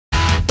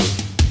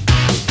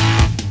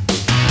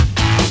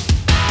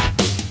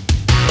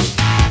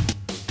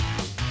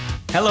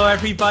Hello,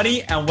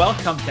 everybody, and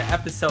welcome to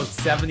episode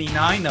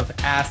 79 of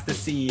Ask the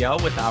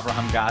CEO with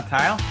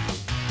Avrohom.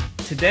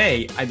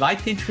 Today, I'd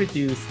like to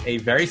introduce a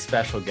very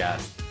special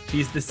guest.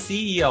 She's the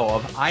CEO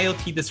of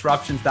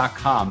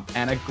IoTDisruptions.com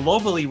and a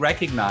globally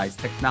recognized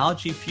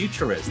technology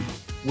futurist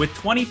with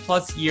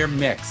 20-plus year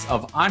mix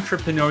of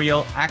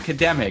entrepreneurial,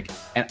 academic,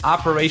 and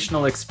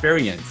operational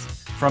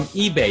experience from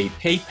eBay,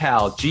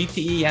 PayPal,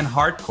 GTE, and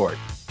Hardcourt.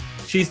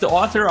 She's the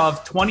author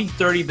of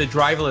 2030 The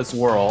Driverless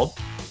World,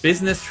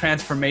 Business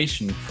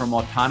Transformation from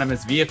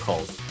Autonomous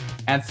Vehicles,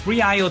 and 3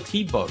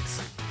 IoT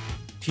books,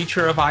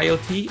 Teacher of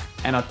IoT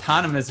and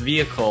Autonomous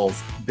Vehicles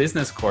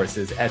business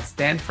courses at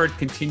Stanford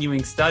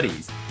Continuing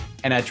Studies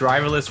and at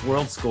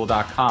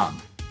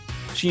driverlessworldschool.com.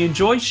 She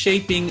enjoys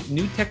shaping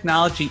new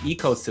technology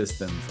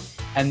ecosystems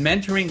and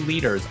mentoring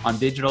leaders on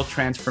digital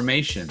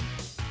transformation.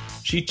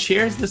 She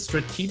chairs the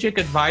Strategic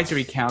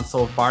Advisory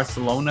Council of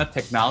Barcelona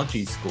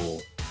Technology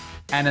School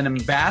and an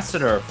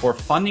ambassador for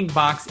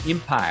FundingBox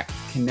Impact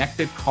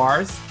Connected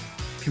Cars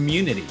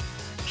community.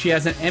 She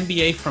has an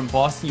MBA from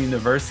Boston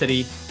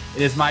University.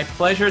 It is my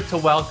pleasure to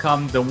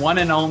welcome the one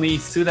and only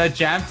Sudha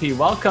Jamthe.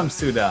 Welcome,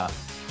 Sudha.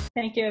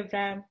 Thank you,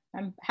 Avrohom.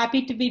 I'm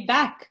happy to be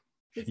back.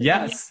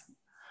 Yes.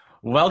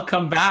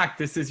 Welcome back.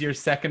 This is your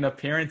second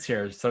appearance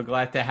here. So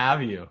glad to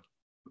have you.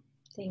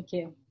 Thank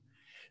you.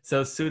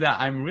 So Sudha,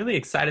 I'm really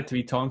excited to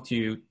be talking to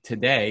you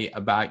today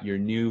about your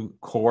new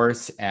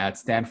course at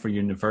Stanford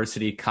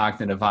University,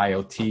 Cognitive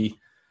IoT,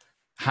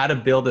 how to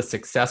build a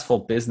successful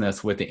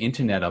business with the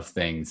Internet of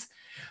Things.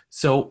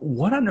 So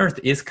what on earth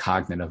is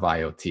Cognitive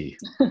IoT?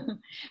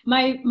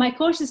 My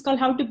course is called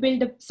How to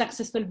Build a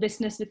Successful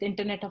Business with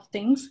Internet of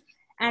Things.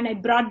 And I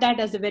brought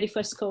that as the very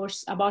first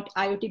course about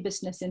IoT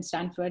business in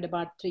Stanford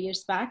about 3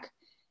 years back.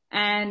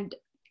 And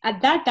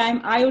at that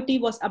time,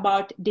 IoT was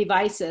about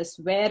devices,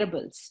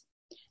 wearables.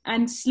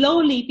 And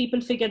slowly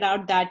people figured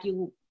out that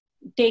you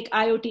take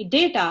IoT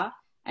data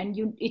and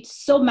it's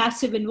so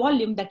massive in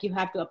volume that you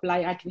have to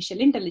apply artificial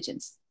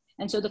intelligence.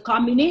 And so the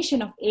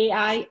combination of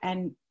AI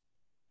and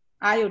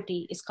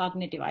IoT is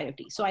Cognitive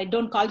IoT. So I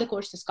don't call the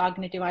course as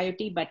Cognitive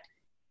IoT, but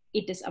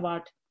it is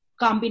about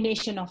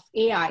combination of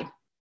AI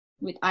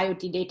with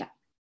IoT data.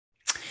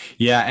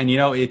 Yeah, and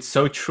it's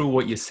so true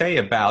what you say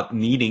about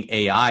needing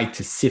AI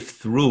to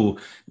sift through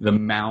the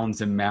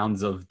mounds and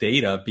mounds of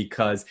data,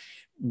 because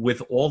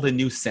with all the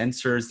new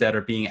sensors that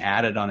are being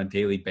added on a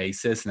daily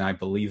basis, and I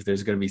believe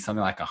there's going to be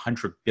something like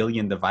 100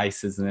 billion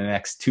devices in the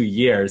next 2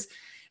 years,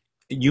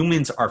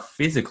 humans are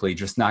physically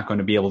just not going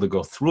to be able to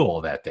go through all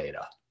that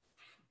data.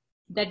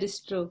 That is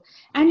true.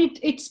 And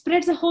it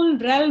spreads a whole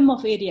realm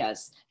of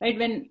areas, right?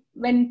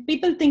 When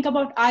people think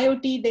about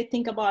IoT, they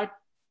think about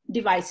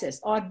devices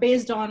or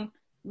based on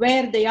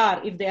where they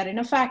are, if they are in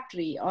a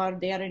factory or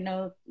they are in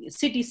a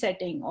city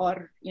setting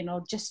or,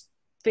 just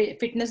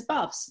fitness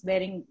buffs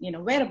wearing,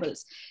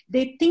 wearables.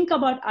 They think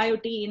about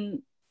IoT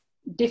in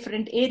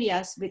different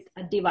areas with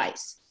a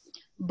device.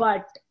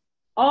 But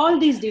all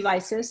these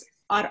devices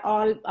are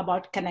all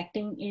about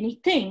connecting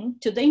anything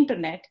to the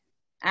internet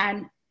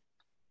and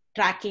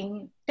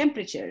tracking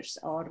temperatures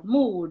or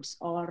moods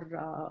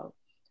or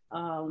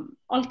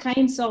all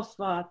kinds of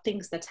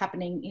things that's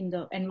happening in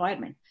the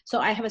environment. So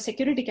I have a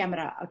security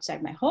camera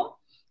outside my home.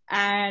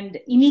 And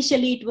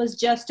initially it was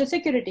just a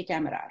security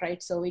camera,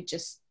 right? So it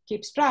just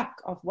keeps track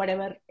of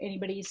whatever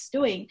anybody is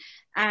doing.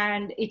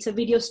 And it's a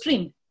video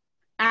stream.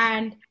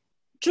 And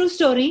true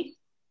story,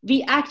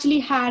 we actually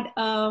had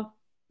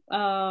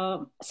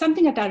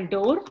something at our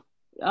door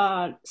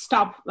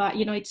stop.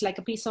 It's like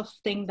a piece of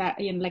thing that,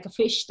 like a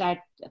fish that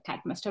a cat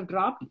must have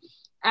dropped.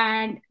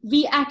 And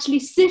we actually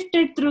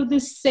sifted through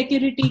this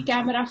security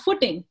camera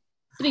footing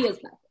 3 years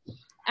back.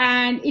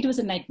 And it was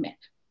a nightmare.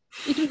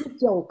 It was a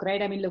joke,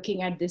 right? I mean,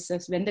 looking at this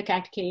as when the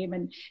cat came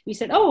and we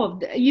said, oh,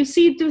 you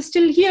see, it was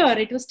still here.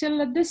 It was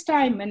still at this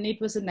time. And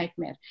it was a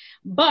nightmare.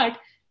 But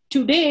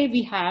today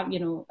we have,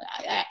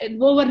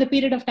 over the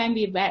period of time,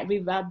 we've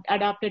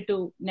adapted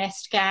to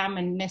Nest Cam,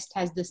 and Nest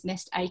has this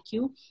Nest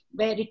IQ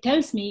where it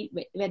tells me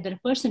whether a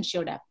person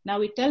showed up.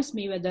 Now it tells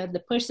me whether the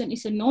person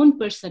is a known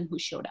person who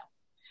showed up.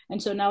 And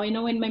so now I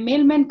know when my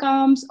mailman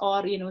comes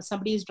or,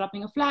 somebody is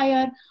dropping a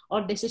flyer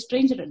or there's a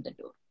stranger at the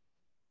door.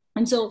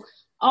 And so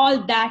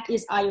all that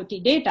is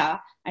IoT data,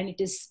 and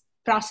it is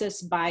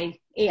processed by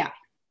AI.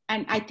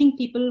 And I think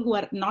people who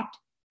are not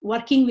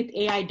working with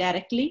AI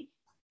directly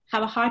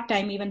have a hard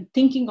time even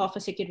thinking of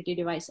a security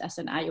device as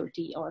an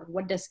IoT, or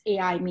what does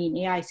AI mean?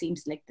 AI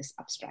seems like this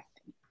abstract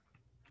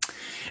thing.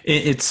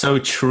 It's so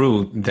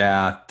true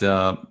that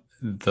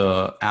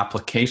the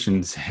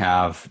applications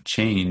have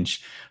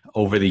changed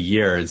over the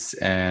years.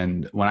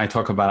 And when I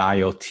talk about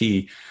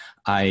IoT,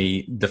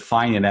 I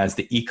define it as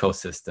the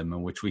ecosystem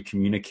in which we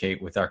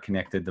communicate with our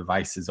connected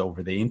devices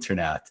over the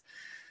internet.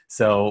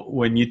 So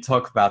when you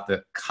talk about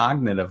the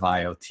cognitive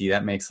IoT,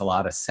 that makes a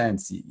lot of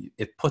sense.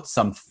 It puts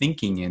some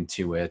thinking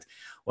into it.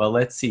 Well,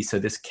 let's see. So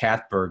this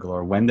cat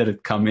burglar, when did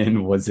it come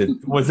in? Was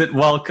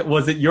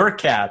it your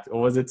cat or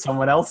was it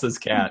someone else's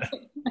cat?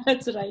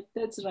 That's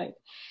right.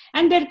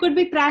 And there could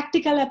be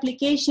practical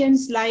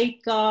applications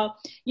like,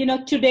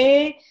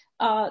 today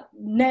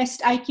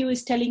Nest IQ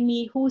is telling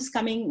me who's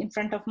coming in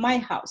front of my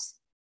house.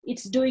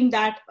 It's doing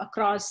that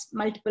across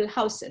multiple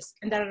houses.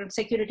 And there are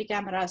security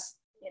cameras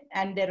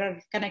and there are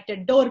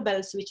connected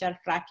doorbells which are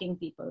tracking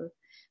people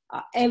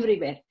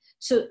everywhere.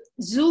 So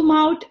zoom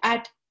out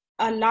at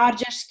a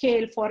larger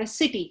scale for a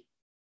city.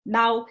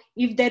 Now,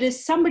 if there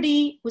is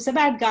somebody who's a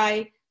bad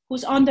guy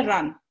who's on the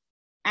run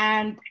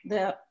and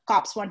the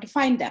cops want to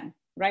find them,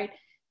 right?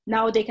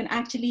 Now they can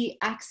actually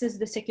access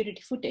the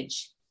security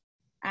footage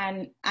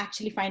and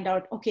actually find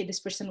out, okay, this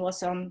person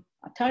was on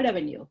 3rd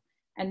Avenue.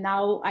 And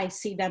now I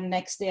see them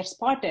next, they're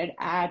spotted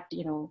at,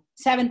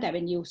 7th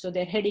Avenue. So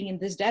they're heading in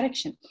this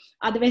direction.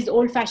 Otherwise, the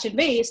old fashioned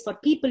way is for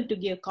people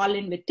to call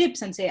in with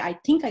tips and say, I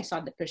think I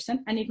saw the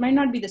person, and it might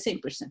not be the same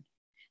person.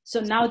 So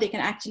now they can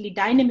actually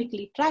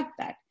dynamically track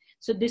that.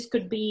 So this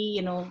could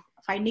be,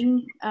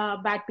 finding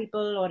bad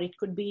people, or it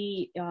could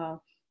be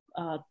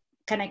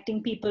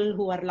connecting people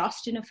who are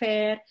lost in a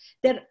fair.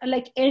 There are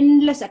like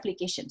endless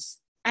applications.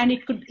 And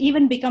it could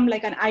even become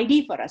like an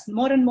ID for us.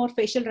 More and more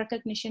facial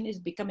recognition is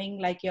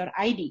becoming like your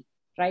ID,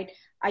 right?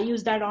 I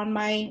use that on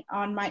my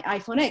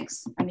iPhone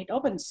X and it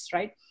opens,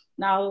 right?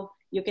 Now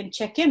you can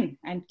check in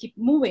and keep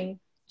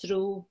moving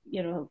through,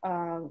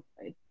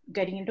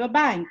 getting into a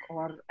bank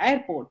or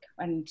airport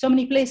and so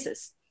many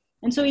places.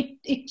 And so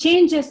it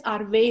changes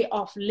our way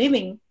of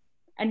living,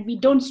 and we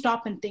don't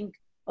stop and think,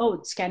 oh,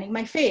 it's scanning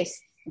my face,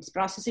 it's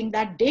processing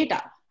that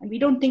data. And we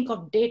don't think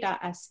of data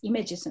as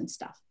images and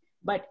stuff,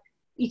 but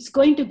it's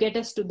going to get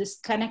us to this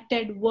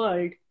connected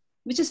world,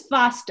 which is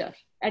faster.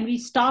 And we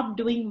stop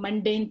doing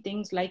mundane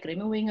things like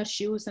removing our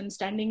shoes and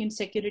standing in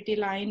security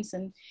lines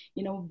and,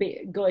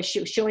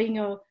 showing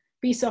a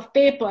piece of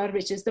paper,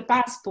 which is the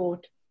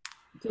passport,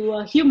 to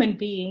a human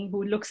being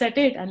who looks at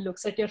it and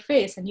looks at your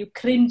face, and you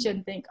cringe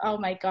and think, oh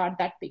my God,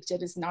 that picture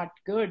is not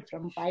good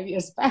from 5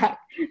 years back,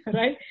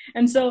 right?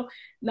 And so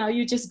now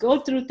you just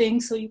go through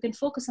things so you can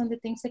focus on the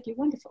things that you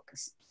want to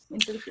focus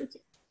into the future.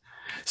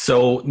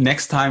 So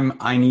next time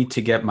I need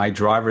to get my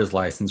driver's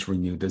license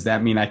renewed, does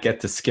that mean I get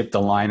to skip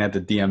the line at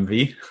the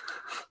DMV?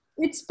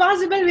 It's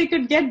possible we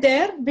could get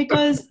there,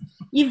 because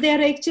if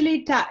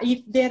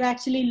they're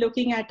actually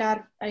looking at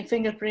our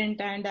fingerprint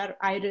and our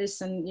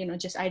iris and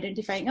just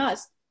identifying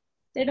us,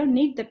 they don't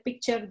need the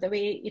picture the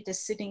way it is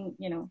sitting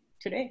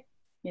today.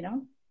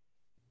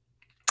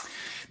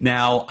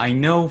 Now, I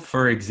know,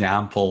 for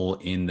example,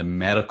 in the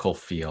medical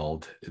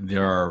field,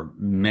 there are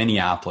many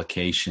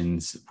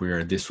applications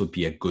where this would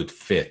be a good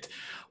fit.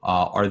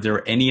 Are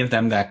there any of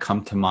them that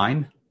come to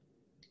mind?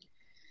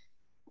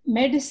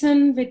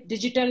 Medicine with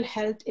digital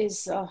health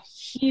is a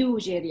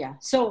huge area.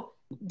 So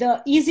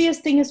the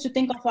easiest thing is to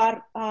think of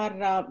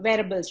our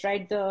wearables,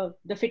 right? The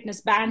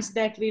fitness bands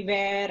that we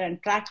wear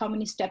and track how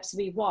many steps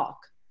we walk,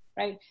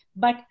 right?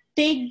 But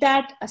take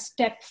that a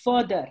step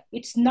further.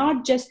 It's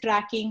not just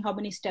tracking how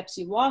many steps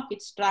you walk,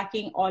 it's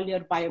tracking all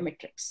your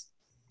biometrics.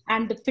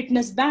 And the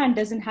fitness band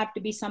doesn't have to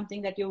be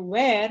something that you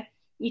wear.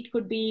 It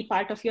could be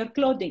part of your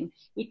clothing.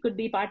 It could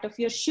be part of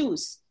your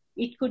shoes.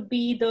 It could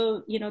be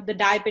the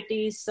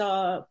diabetes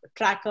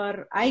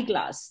tracker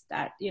eyeglass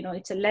that,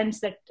 it's a lens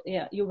that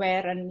you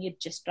wear and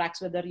it just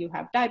tracks whether you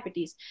have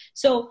diabetes.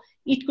 So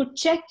it could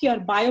check your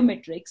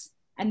biometrics.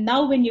 And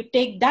now when you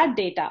take that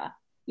data,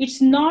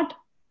 it's not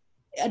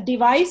a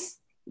device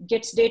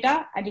gets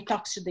data and it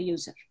talks to the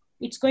user.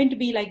 It's going to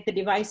be like the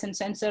device and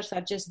sensors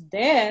are just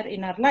there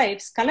in our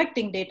lives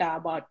collecting data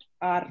about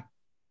our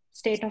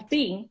state of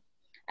being.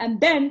 And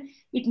then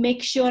it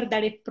makes sure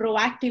that it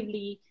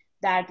proactively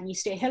that we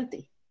stay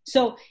healthy.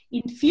 So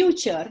in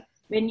future,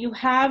 when you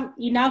have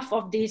enough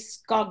of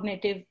these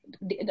cognitive,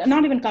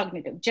 not even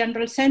cognitive,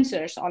 general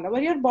sensors all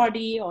over your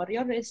body or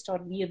your wrist,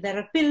 or there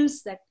are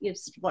pills that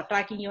is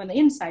tracking you on the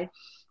inside,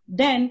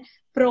 then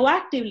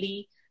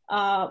proactively,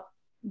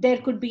 there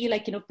could be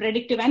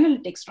predictive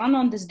analytics run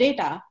on this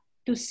data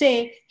to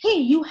say, hey,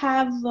 you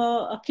have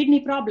a kidney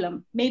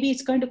problem. Maybe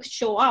it's going to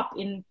show up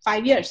in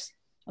 5 years.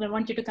 And I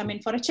want you to come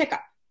in for a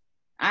checkup.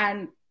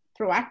 And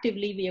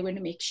proactively, we are going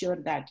to make sure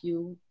that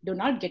you do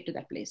not get to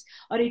that place.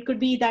 Or it could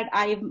be that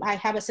I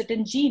have a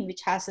certain gene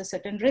which has a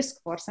certain risk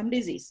for some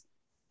disease.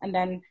 And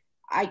then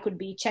I could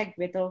be checked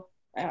with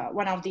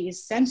one of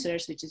these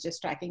sensors, which is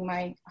just tracking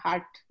my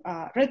heart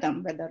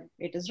rhythm, whether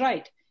it is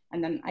right.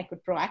 And then I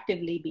could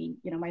proactively be,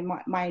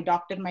 my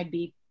doctor might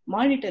be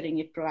monitoring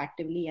it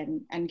proactively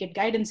and get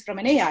guidance from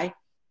an AI,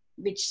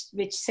 which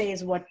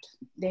says what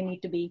they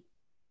need to be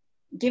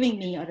giving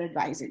me or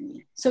advising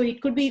me. So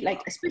it could be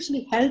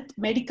especially health,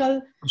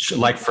 medical.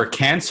 Like for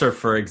cancer,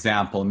 for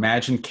example,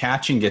 imagine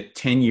catching it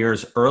 10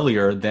 years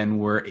earlier than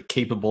we're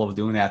capable of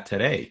doing that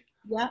today.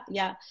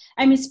 Yeah.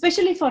 I mean,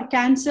 especially for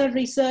cancer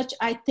research,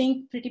 I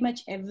think pretty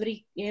much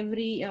every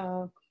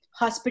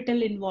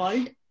hospital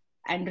involved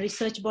and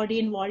research body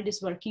involved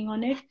is working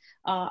on it.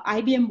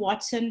 IBM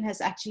Watson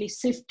has actually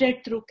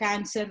sifted through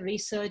cancer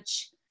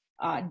research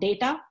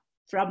data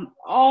from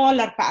all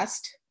our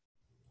past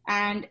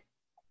and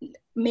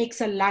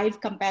makes a live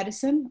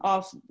comparison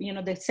of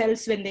the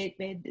cells when they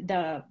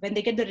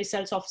get the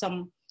results of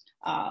some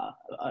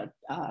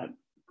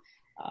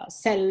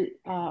cell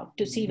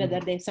to see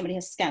whether somebody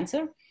has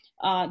cancer.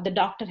 The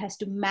doctor has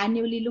to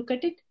manually look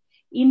at it.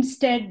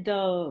 Instead,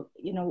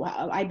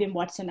 IBM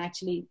Watson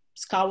actually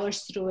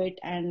scours through it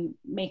and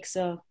makes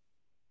a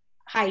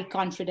high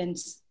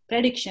confidence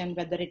prediction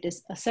whether it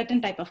is a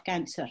certain type of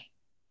cancer.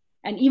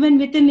 And even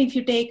within, if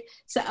you take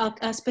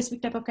a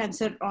specific type of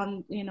cancer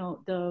on,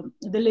 the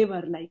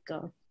liver, like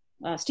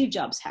Steve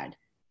Jobs had,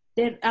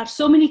 there are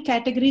so many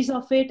categories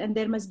of it, and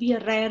there must be a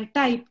rare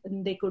type,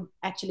 and they could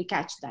actually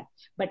catch that.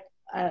 But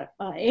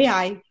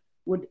AI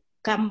would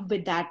come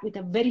with that with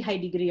a very high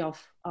degree of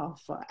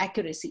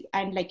accuracy.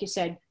 And like you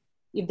said,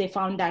 if they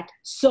found that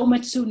so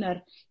much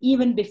sooner,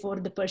 even before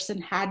the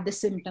person had the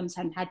symptoms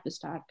and had to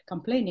start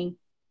complaining,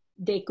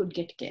 they could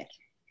get care.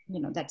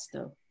 That's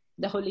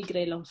the holy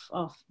grail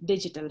of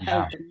digital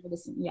health and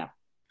medicine. Yeah.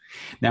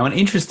 Now, an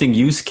interesting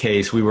use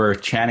case we were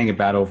chatting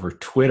about over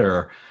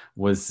Twitter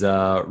was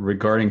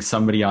regarding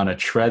somebody on a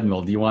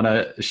treadmill. Do you want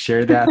to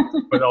share that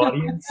with the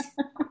audience?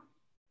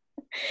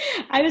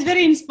 I was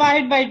very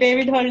inspired by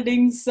David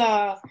Holding's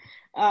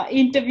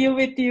interview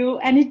with you,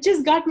 and it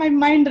just got my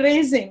mind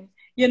racing.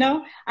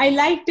 I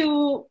like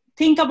to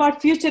think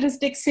about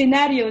futuristic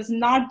scenarios,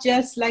 not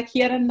just like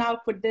here and now,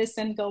 put this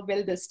and go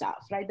build this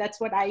stuff, right? That's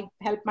what I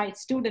help my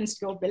students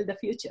go build the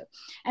future.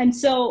 And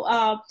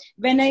so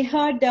when I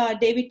heard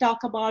David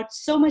talk about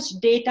so much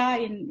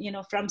data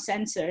from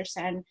sensors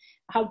and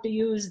how to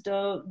use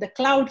the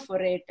cloud for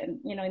it, and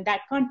in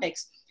that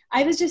context,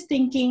 I was just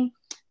thinking,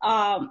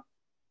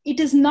 it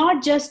is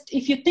not just,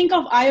 if you think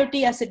of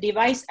IoT as a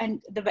device,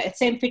 and the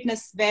same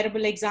fitness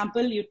wearable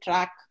example, you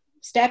track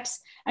steps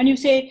and you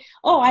say,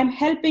 oh, I'm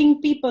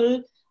helping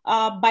people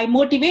by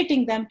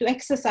motivating them to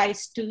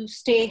exercise to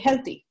stay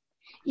healthy.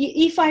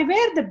 If I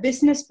wear the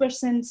business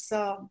person's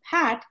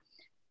hat,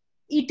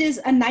 it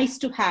is a nice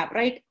to have,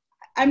 right?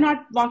 I'm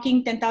not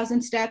walking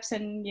 10,000 steps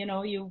and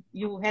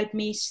you help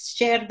me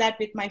share that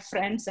with my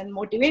friends and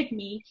motivate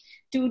me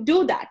to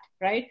do that,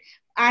 right?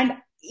 And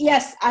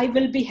yes, I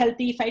will be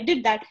healthy if I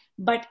did that,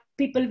 but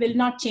people will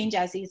not change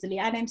as easily.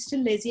 And I'm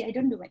still lazy. I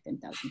don't do my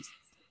 10,000 steps.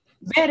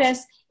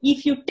 Whereas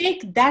if you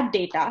take that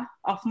data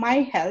of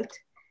my health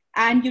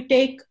and you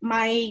take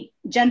my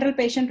general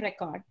patient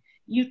record,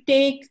 you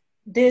take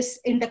this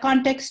in the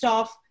context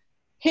of,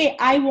 hey,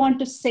 I want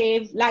to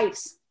save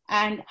lives.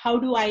 And how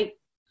do I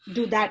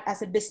do that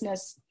as a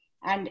business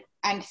and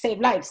save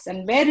lives?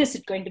 And where is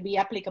it going to be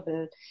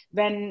applicable?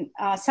 When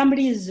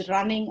somebody is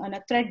running on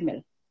a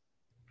treadmill,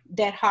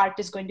 their heart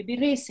is going to be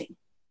racing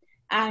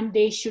and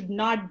they should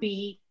not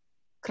be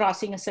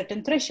crossing a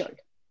certain threshold.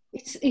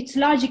 It's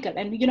logical.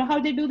 And you know how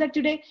they do that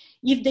today?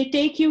 If they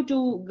take you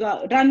to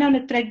run on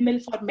a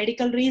treadmill for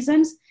medical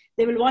reasons,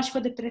 they will watch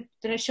for the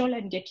threshold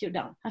and get you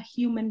down. A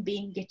human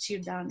being gets you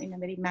down in a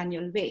very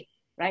manual way,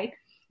 right?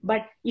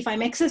 But if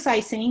I'm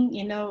exercising,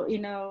 in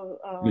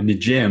the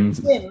gym,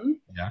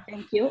 yeah.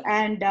 Thank you.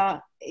 And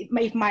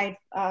if my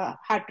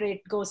heart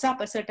rate goes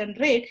up a certain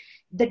rate,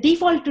 the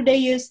default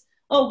today is,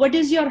 oh, what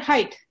is your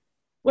height?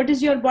 What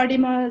is your body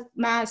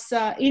mass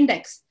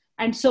index?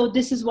 And so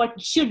this is what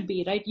it should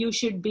be, right? You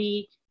should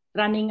be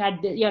running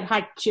your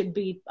heart should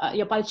be,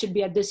 your pulse should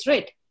be at this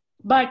rate.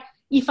 But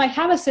if I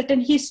have a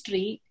certain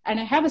history and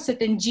I have a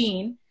certain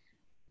gene,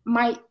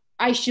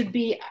 I should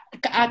be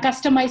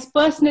customized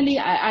personally.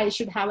 I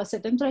should have a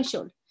certain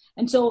threshold.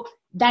 And so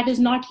that is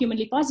not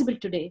humanly possible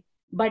today.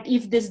 But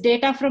if this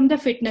data from the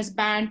fitness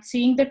band,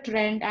 seeing the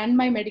trend and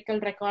my medical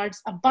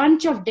records, a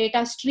bunch of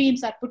data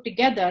streams are put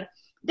together,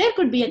 there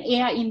could be an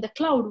AI in the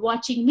cloud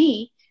watching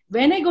me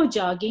when I go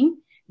jogging,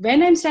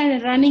 when I'm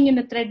running in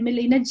a treadmill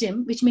in a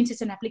gym, which means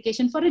it's an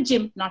application for a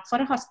gym, not for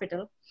a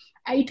hospital.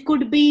 It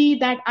could be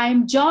that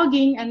I'm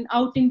jogging and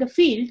out in the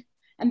field,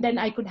 and then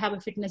I could have a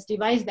fitness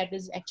device that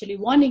is actually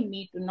warning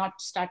me to not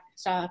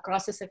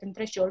cross a certain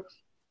threshold.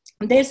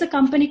 There's a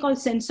company called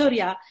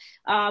Sensoria,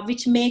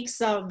 which makes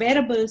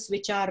wearables,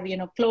 which are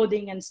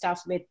clothing and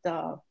stuff with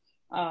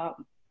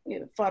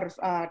for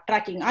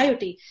tracking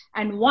IoT.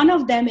 And one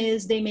of them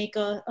is they make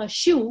a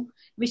shoe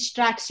which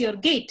tracks your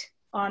gait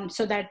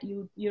so that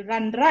you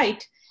run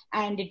right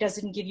and it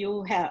doesn't give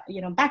you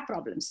back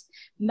problems.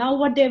 Now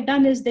what they've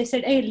done is they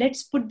said, hey,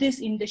 let's put this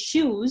in the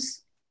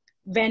shoes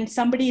when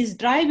somebody is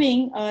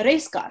driving a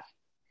race car.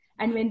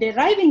 And when they're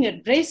driving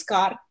a race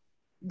car,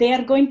 they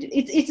are going to,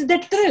 it's the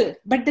thrill,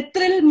 but the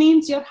thrill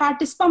means your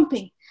heart is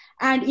pumping.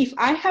 And if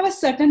I have a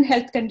certain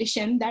health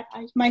condition that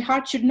my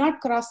heart should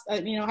not cross,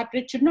 heart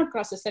rate should not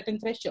cross a certain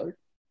threshold,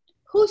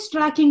 who's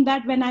tracking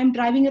that when I'm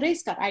driving a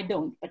race car? I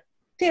don't. But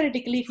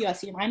theoretically, if you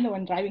assume I'm the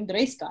one driving the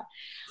race car,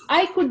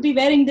 I could be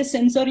wearing the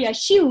Sensoria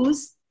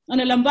shoes on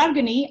a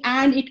Lamborghini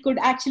and it could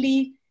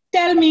actually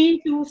tell me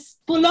to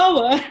pull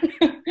over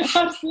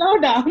or slow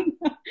down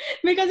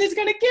because it's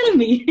going to kill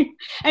me.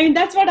 I mean,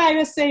 that's what I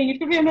was saying. It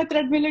could be on a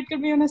treadmill, it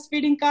could be on a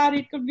speeding car,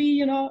 it could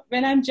be,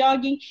 when I'm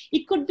jogging,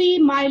 it could be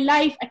my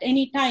life at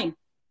any time.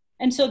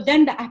 And so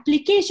then the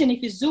application,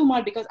 if you zoom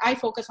out, because I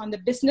focus on the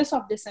business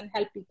of this and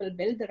help people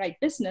build the right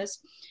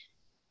business.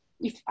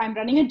 If I'm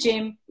running a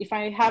gym, if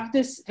I have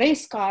this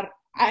race car,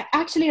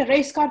 actually a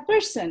race car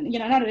person,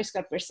 not a race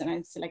car person.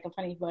 It's like a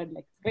funny word,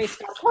 like race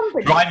car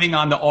company. Driving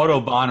on the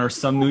Autobahn or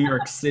some New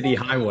York City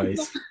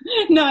highways.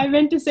 No, I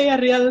meant to say a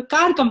real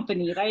car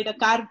company, right? A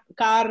car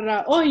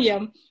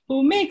OEM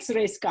who makes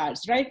race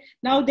cars, right?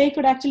 Now they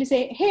could actually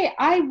say, hey,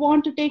 I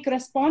want to take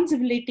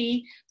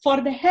responsibility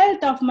for the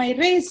health of my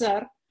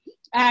racer,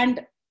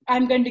 and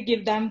I'm going to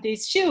give them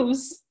these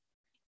shoes,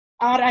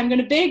 or I'm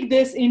going to bake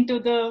this into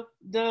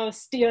the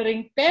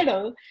steering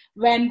pedal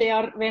when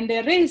they're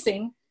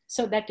racing,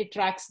 so that it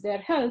tracks their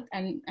health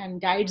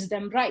and guides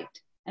them right.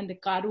 And the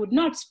car would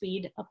not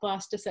speed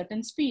past a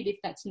certain speed if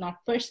that's not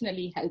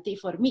personally healthy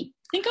for me.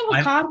 Think of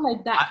a car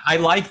like that. I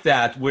like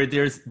that, where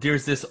there's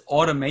this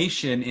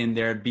automation in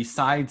there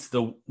besides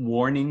the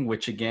warning,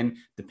 which again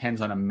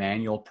depends on a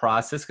manual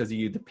process because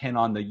you depend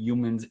on the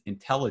human's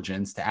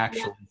intelligence to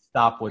actually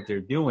stop what they're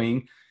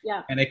doing.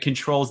 Yeah. And it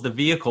controls the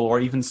vehicle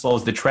or even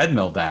slows the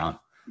treadmill down.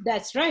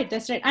 That's right.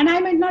 And I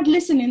might not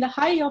listen in the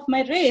high of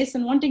my race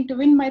and wanting to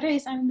win my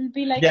race. I will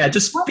be like,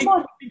 just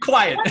be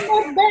quiet. One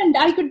more bend,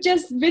 I could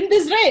just win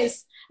this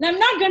race. And I'm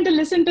not going to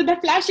listen to the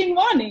flashing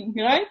warning,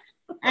 right?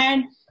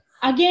 And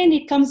again,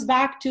 it comes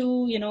back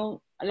to,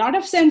 a lot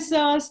of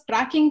sensors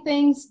tracking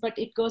things, but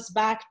it goes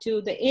back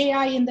to the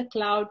AI in the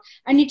cloud.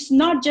 And it's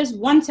not just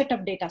one set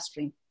of data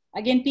stream.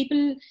 Again,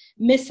 people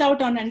miss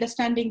out on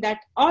understanding that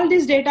all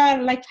these data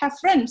have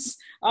friends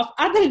of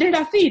other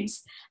data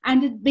feeds,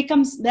 and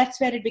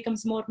that's where it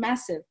becomes more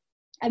massive.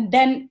 And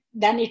then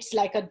it's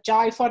like a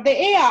joy for the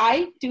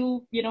AI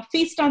to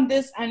feast on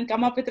this and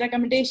come up with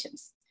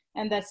recommendations.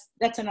 And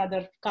that's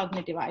another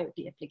cognitive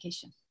IoT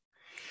application.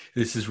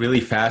 This is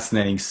really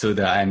fascinating,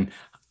 Sudha, and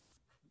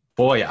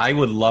boy, I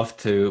would love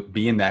to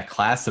be in that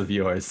class of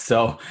yours.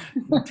 So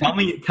tell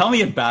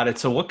me about it.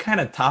 So what kind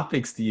of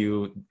topics do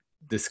you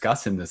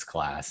discuss in this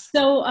class?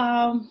 So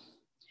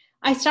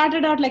I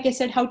started out, like I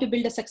said, how to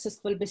build a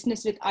successful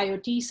business with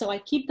IoT. So I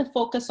keep the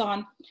focus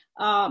on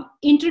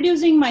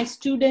introducing my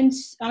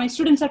students. My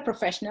students are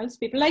professionals,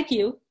 people like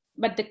you,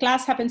 but the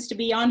class happens to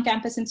be on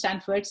campus in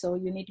Stanford, so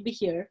you need to be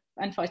here,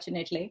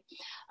 unfortunately,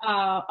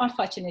 or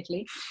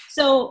fortunately.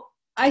 So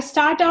I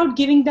start out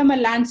giving them a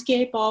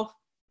landscape of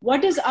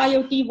what is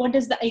IoT, what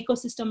does the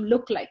ecosystem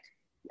look like.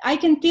 I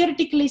can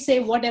theoretically say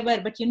whatever,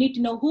 but you need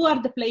to know who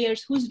are the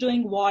players, who's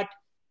doing what,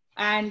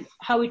 and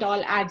how it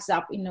all adds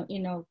up,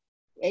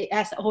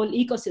 as a whole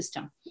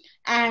ecosystem.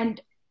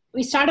 And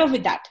we start off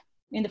with that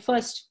in the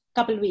first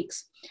couple of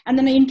weeks. And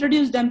then I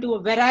introduce them to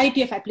a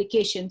variety of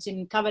applications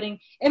in covering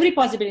every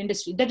possible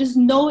industry. There is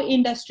no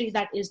industry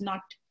that is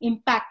not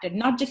impacted,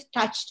 not just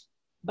touched,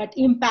 but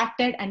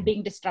impacted and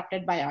being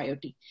disrupted by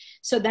IoT.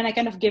 So then I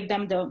kind of give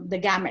them the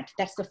gamut.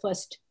 That's the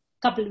first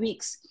couple of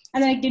weeks.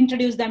 And then I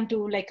introduce them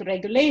to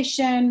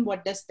regulation.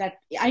 What does that,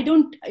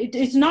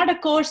 it's not a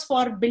course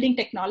for building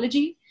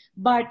technology,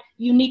 but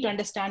you need to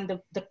understand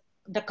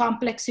the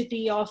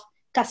complexity of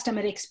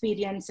customer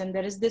experience. And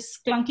there is this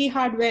clunky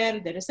hardware,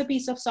 there is a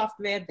piece of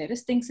software, there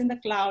is things in the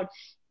cloud,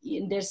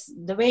 there's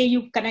the way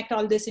you connect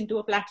all this into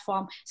a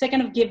platform. So I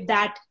kind of give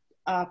that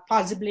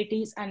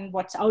possibilities and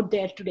what's out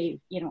there today.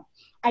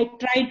 I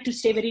tried to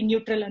stay very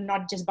neutral and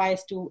not just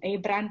biased to a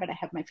brand, but I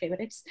have my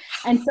favorites.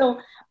 And so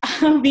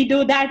we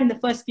do that in the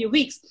first few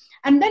weeks.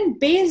 And then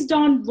based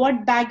on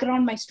what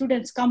background my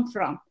students come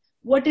from,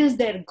 what is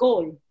their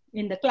goal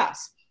in the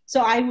class? So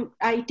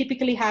I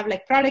typically have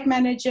product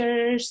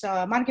managers,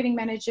 marketing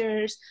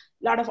managers,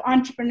 a lot of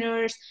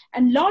entrepreneurs,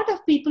 and a lot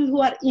of people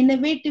who are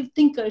innovative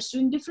thinkers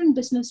doing different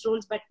business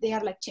roles, but they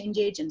are change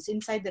agents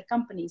inside their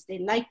companies. They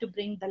like to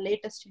bring the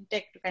latest in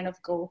tech to kind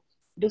of go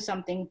do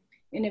something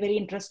in a very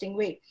interesting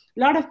way. A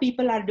lot of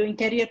people are doing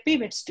career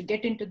pivots to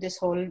get into this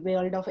whole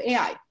world of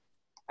AI,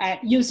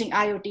 using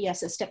IoT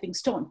as a stepping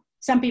stone.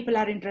 Some people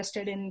are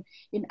interested in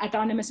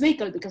autonomous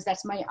vehicle because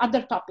that's my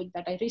other topic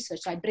that I research.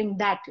 I bring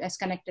that as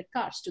connected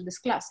cars to this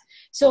class.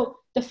 So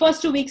the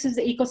first 2 weeks is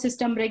the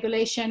ecosystem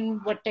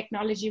regulation, what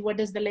technology, what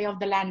does the lay of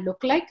the land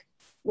look like?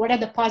 What are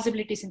the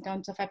possibilities in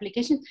terms of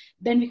applications?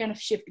 Then we kind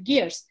of shift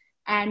gears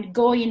and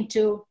go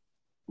into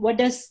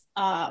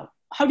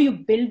how do you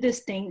build this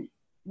thing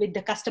with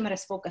the customer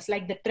as focus,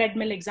 like the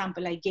treadmill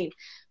example I gave.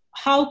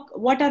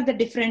 What are the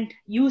different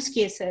use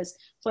cases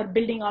for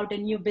building out a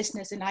new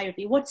business in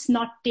IoT? What's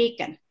not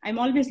taken? I'm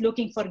always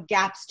looking for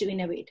gaps to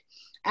innovate.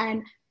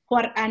 And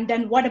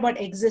then what about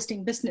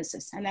existing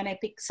businesses? And then I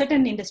pick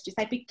certain industries.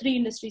 I pick 3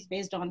 industries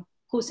based on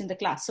who's in the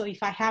class. So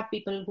if I have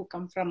people who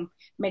come from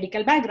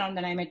medical background,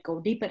 then I might go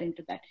deeper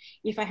into that.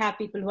 If I have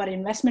people who are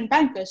investment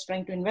bankers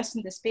trying to invest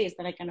in the space,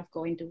 then I kind of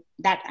go into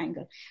that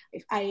angle.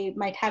 If I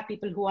might have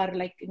people who are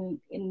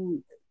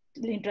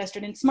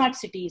interested in smart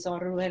cities or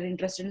who are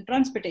interested in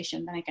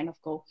transportation, then I kind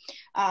of go.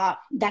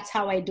 That's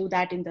how I do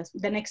that in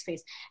the next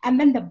phase. And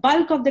then the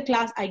bulk of the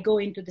class, I go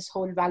into this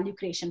whole value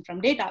creation from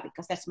data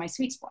because that's my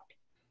sweet spot.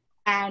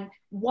 And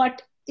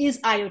what is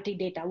IoT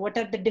data? What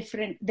are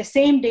the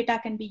same data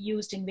can be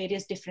used in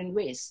various different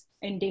ways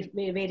in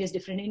various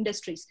different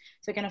industries.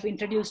 So kind of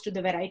introduced to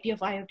the variety of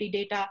IoT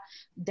data,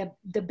 the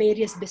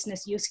various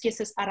business use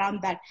cases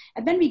around that.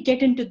 And then we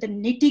get into the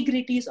nitty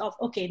gritties of,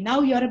 okay,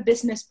 now you're a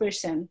business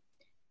person.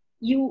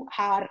 You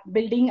are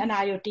building an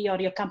IoT,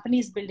 or your company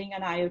is building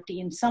an IoT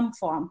in some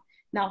form.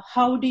 Now,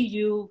 how do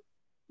you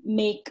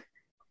make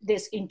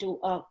this into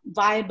a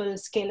viable,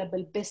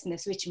 scalable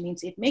business, which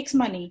means it makes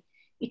money,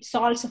 it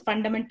solves a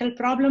fundamental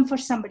problem for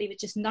somebody,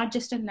 which is not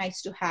just a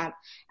nice to have,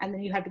 and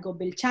then you have to go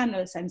build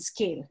channels and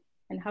scale.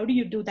 And how do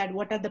you do that?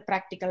 What are the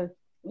practical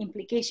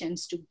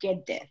implications to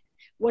get there?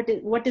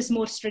 What is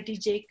more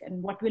strategic,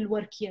 and what will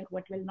work here,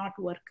 what will not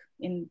work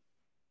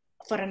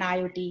for an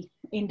IoT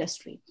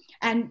industry?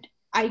 And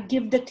I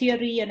give the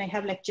theory, and I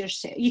have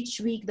lectures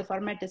each week. The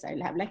format is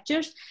I'll have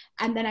lectures,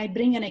 and then I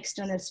bring an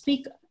external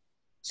speaker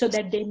so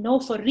that they know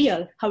for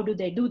real how do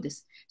they do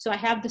this. So I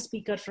have the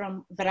speaker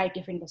from a variety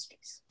of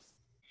industries.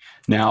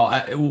 Now,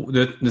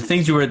 the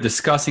things you were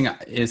discussing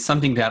is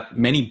something that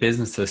many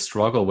businesses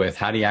struggle with.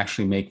 How do you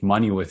actually make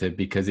money with it?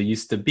 Because it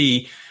used to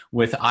be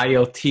with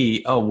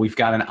IoT, oh, we've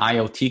got an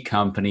IoT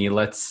company,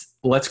 let's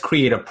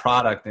create a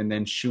product and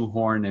then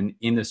shoehorn an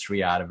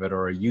industry out of it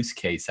or a use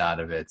case out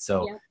of it.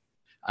 So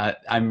yeah.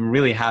 I'm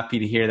really happy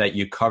to hear that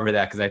you cover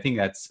that, because I think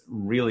that's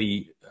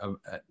really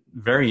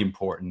very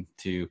important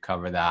to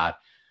cover that.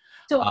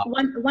 So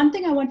one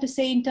thing I want to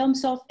say in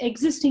terms of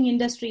existing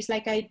industries,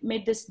 like I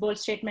made this bold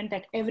statement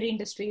that every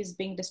industry is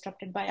being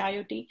disrupted by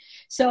IoT.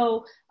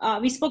 So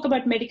we spoke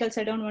about medicals.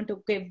 I don't want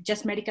to give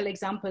just medical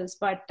examples,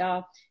 but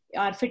our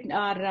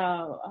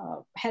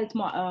health,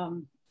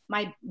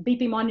 my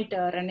BP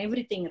monitor and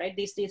everything, right?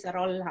 These are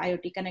all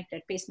IoT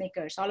connected,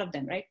 pacemakers, all of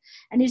them, right?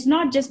 And it's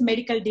not just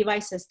medical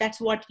devices.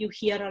 That's what you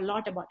hear a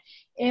lot about.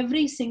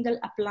 Every single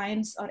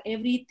appliance or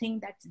everything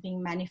that's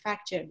being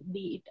manufactured,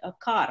 be it a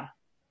car,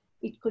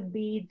 it could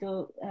be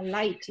the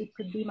light, it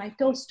could be my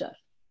toaster.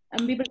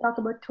 And people talk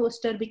about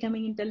toaster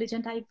becoming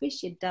intelligent. I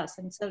wish it does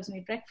and serves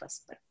me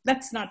breakfast, but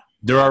that's not.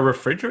 There are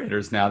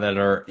refrigerators now that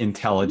are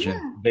intelligent.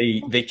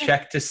 Yeah, they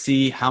check to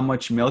see how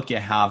much milk you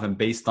have, and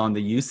based on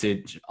the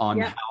usage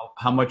on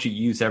how much you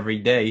use every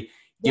day,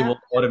 it will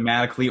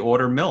automatically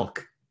order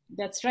milk.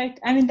 That's right.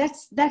 I mean,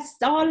 that's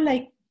all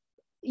like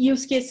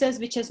use cases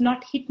which has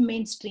not hit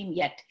mainstream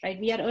yet, right?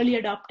 We are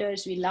early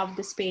adopters. We love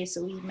the space,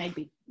 so we might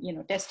be,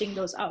 testing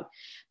those out.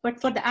 But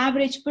for the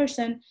average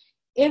person,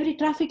 every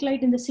traffic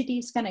light in the city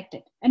is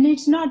connected. And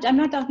I'm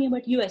not talking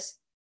about US.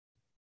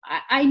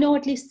 I know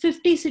at least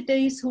 50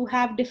 cities who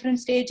have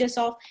different stages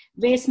of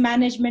waste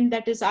management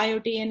that is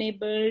IoT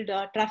enabled,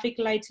 traffic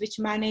lights which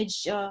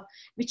manage,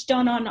 which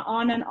turn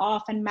on and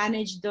off and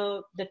manage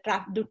do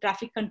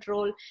traffic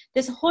control.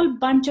 There's a whole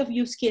bunch of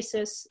use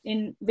cases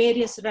in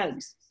various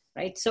realms,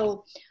 right?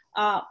 So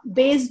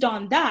based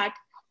on that,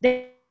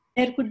 there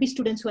could be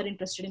students who are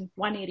interested in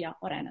one area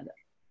or another.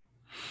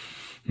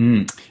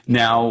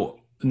 Now,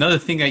 another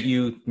thing that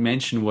you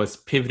mentioned was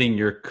pivoting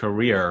your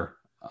career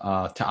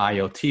to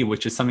IoT,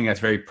 which is something that's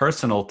very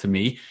personal to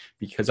me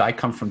because I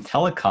come from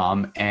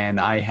telecom and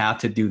I had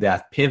to do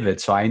that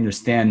pivot. So I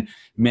understand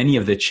many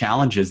of the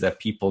challenges that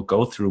people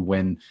go through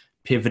when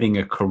pivoting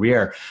a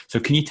career.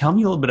 So can you tell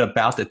me a little bit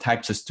about the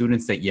types of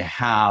students that you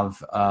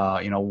have?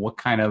 What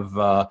kind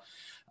of,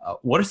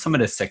 what are some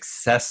of the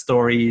success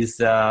stories,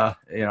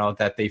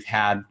 that they've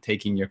had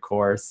taking your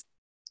course?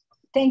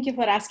 Thank you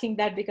for asking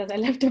that, because I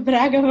love to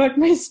brag about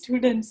my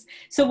students.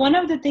 So one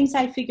of the things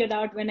I figured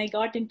out when I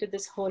got into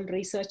this whole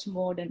research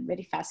mode and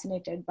very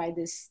fascinated by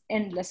this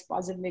endless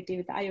possibility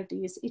with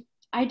IoT is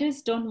I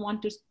just don't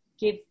want to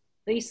give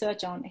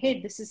research on,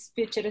 hey, this is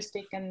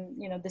futuristic and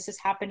this is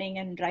happening,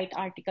 and write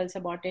articles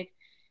about it.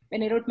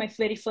 When I wrote my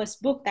very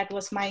first book, that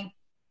was my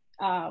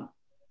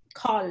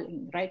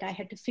calling, right? I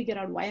had to figure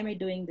out, why am I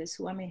doing this?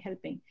 Who am I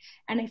helping?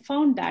 And I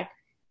found that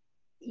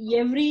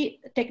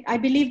I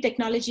believe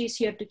technology is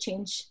here to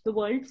change the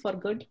world for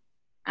good.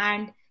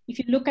 And if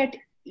you look at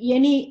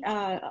any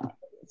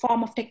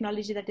form of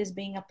technology that is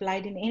being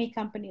applied in any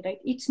company, right?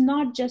 It's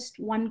not just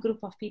one group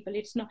of people.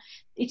 It's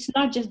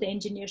not just the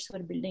engineers who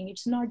are building.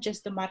 It's not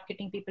just the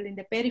marketing people in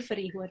the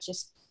periphery who are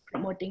just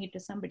promoting it to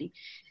somebody.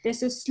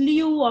 There's a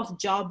slew of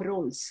job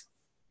roles,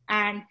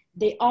 and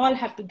they all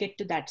have to get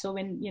to that. So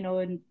when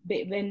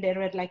there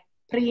were like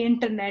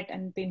pre-internet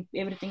and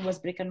everything was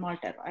brick and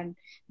mortar and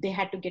they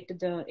had to get to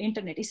the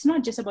internet, it's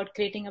not just about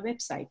creating a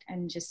website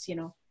and just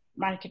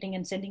marketing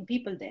and sending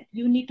people there.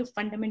 You need to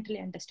fundamentally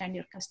understand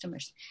your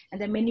customers, and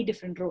there are many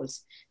different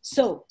roles.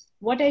 So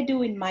what I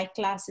do in my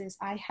class is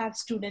I have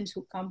students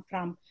who come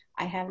from,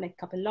 I have like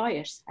a couple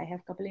lawyers, I have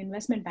a couple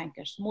investment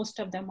bankers. Most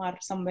of them are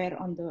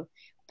somewhere on the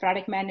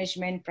product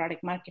management,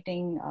 product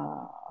marketing,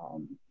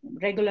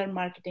 regular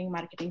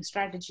marketing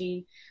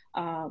strategy,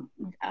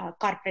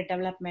 corporate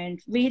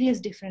development, various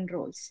different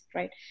roles,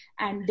 right?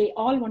 And they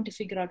all want to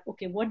figure out,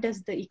 okay, what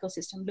does the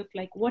ecosystem look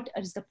like? What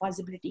is the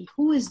possibility?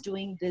 Who is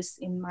doing this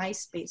in my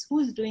space? Who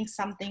is doing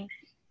something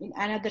in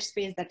another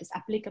space that is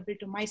applicable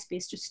to my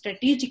space to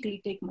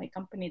strategically take my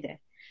company there?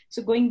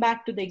 So going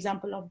back to the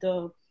example of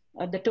the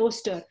the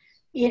toaster,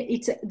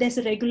 there's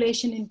a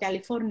regulation in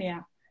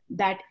California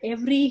that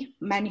every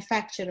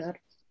manufacturer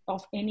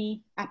of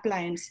any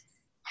appliance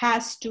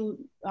has to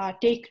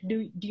take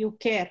due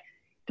care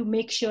to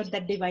make sure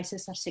that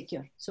devices are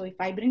secure. So if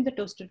I bring the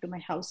toaster to my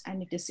house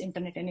and it is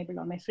internet enabled,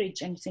 or my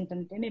fridge and it's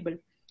internet enabled,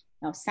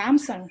 now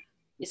Samsung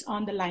is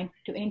on the line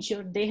to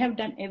ensure they have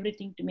done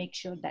everything to make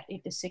sure that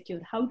it is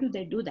secure. How do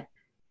they do that?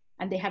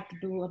 And they have to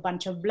do a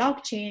bunch of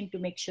blockchain to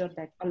make sure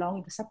that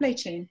along the supply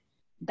chain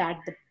that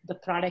the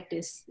product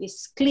is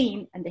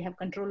clean and they have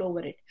control over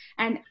it.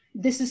 And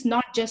this is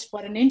not just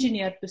for an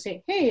engineer to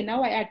say, hey,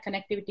 now I add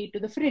connectivity to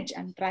the fridge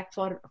and track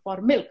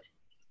for milk.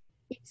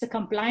 It's a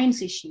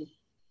compliance issue.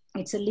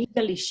 It's a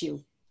legal issue.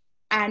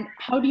 And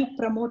how do you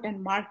promote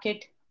and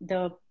market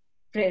the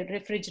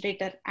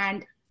refrigerator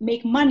and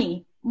make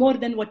money more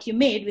than what you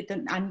made with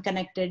an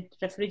unconnected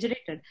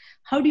refrigerator?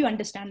 How do you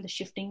understand the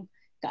shifting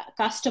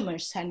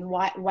customers and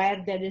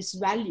where there is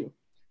value?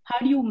 How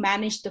do you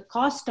manage the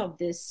cost of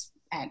this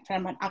and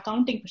from an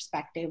accounting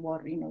perspective,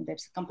 or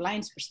there's a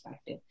compliance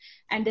perspective,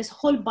 and there's a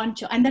whole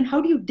bunch of, and then how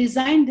do you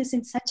design this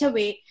in such a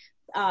way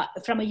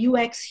from a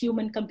UX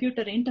human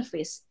computer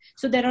interface?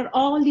 So there are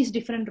all these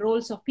different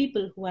roles of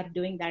people who are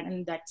doing that,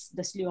 and that's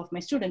the slew of my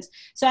students.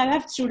 So I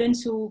have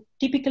students who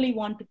typically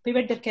want to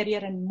pivot their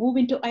career and move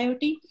into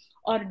IoT,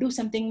 or do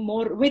something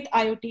more with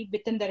IoT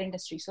within their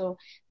industry. So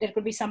there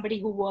could be somebody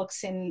who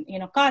works in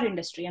car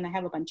industry, and I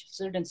have a bunch of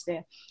students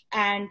there,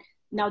 and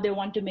now they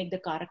want to make the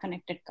car a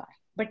connected car.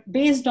 But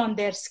based on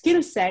their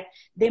skill set,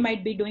 they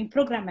might be doing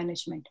program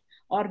management,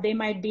 or they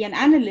might be an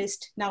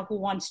analyst now who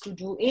wants to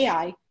do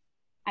AI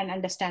and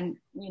understand,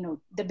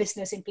 the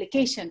business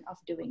implication of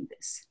doing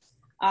this.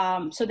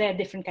 So there are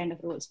different kind of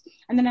roles.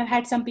 And then I've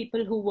had some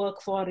people who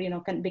work for,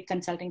 big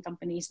consulting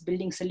companies,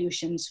 building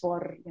solutions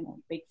for,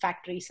 big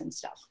factories and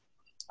stuff.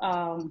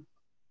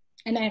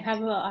 And I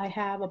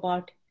have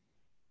about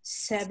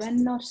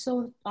 7 or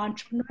so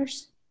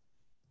entrepreneurs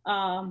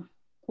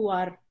who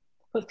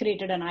have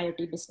created an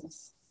IoT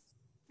business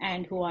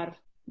and who are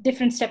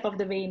different step of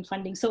the way in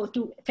funding. So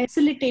to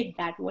facilitate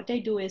that, what I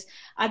do is,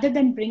 other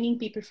than bringing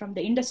people from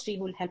the industry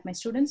who will help my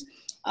students,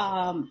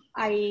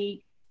 I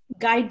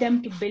guide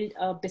them to build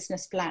a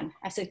business plan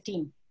as a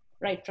team,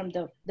 right from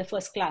the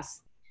first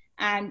class.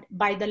 And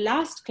by the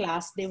last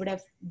class, they would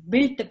have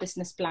built the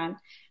business plan,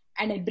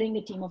 and I bring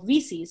a team of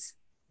VCs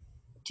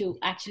to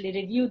actually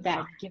review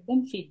that, give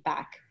them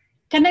feedback,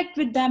 connect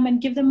with them,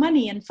 and give them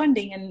money and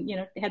funding, and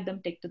help them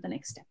take to the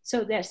next step.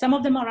 So some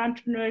of them are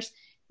entrepreneurs.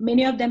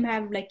 Many of them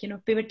have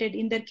pivoted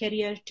in their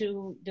career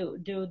to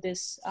do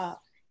this,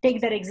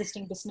 take their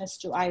existing business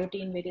to IoT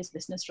in various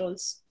business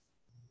roles.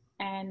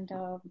 And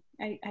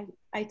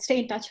I stay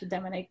in touch with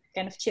them, and I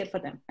kind of cheer for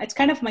them. It's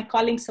kind of my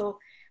calling. So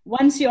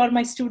once you're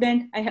my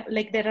student, I have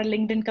there are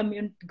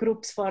LinkedIn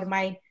groups for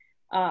my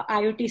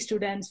IoT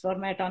students, for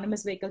my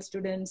autonomous vehicle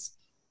students.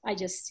 I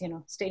just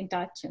stay in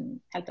touch and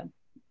help them,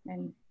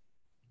 and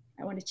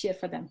I want to cheer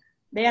for them.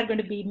 They are going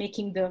to be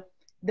making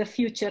the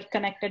future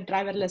connected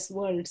driverless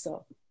world.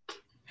 So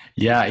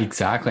yeah,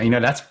 exactly.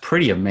 That's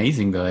pretty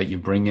amazing though, that you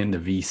bring in the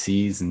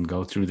VCs and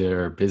go through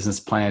their business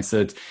plans. So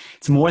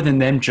it's more than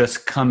them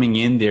just coming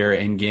in there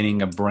and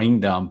getting a brain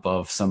dump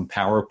of some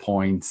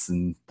PowerPoints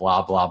and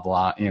blah, blah,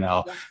 blah,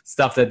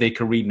 stuff that they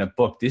could read in a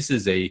book. This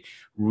is a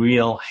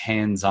real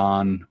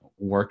hands-on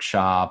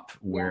workshop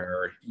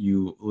where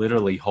you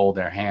literally hold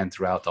their hand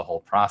throughout the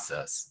whole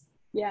process.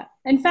 Yeah.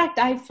 In fact,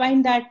 I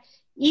find that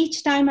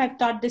each time I've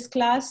taught this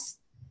class,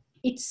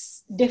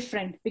 it's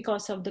different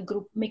because of the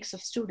group mix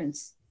of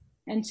students.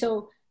 And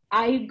so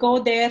I go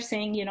there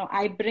saying,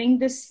 I bring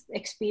this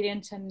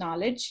experience and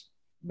knowledge,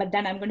 but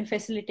then I'm going to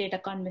facilitate a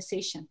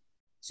conversation.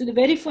 So the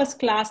very first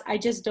class, I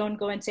just don't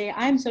go and say,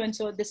 I'm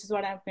so-and-so, this is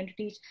what I'm going to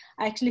teach.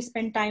 I actually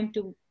spend time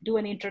to do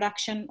an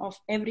introduction of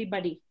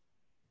everybody,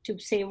 to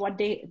say what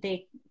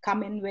they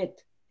come in with.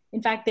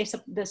 In fact,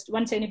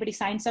 once anybody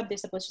signs up, they're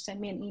supposed to send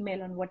me an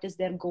email on what is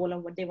their goal or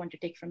what they want to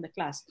take from the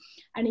class.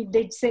 And if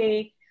they'd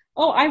say,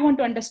 oh, I want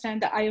to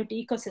understand the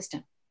IoT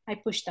ecosystem, I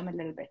push them a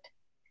little bit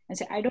and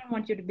say, I don't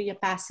want you to be a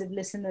passive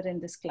listener in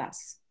this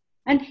class.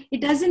 And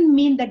it doesn't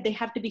mean that they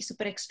have to be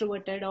super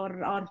extroverted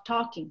or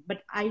talking,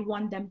 but I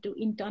want them to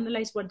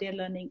internalize what they're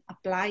learning,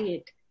 apply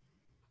it.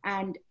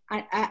 And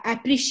I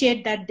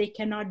appreciate that they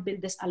cannot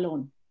build this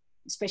alone.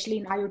 Especially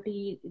in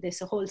IoT,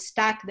 there's a whole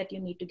stack that you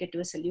need to get to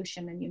a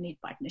solution, and you need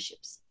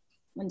partnerships.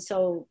 And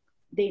so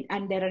there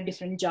are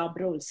different job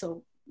roles.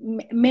 So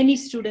many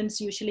students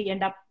usually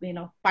end up,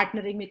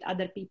 partnering with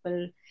other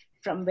people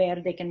from where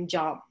they can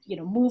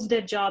move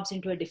their jobs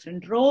into a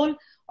different role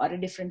or a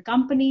different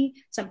company.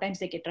 Sometimes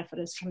they get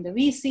referrals from the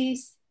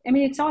VCs. I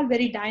mean, it's all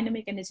very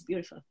dynamic and it's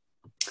beautiful.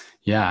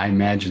 Yeah, I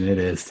imagine it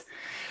is.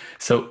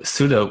 So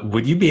Sudha,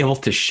 would you be able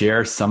to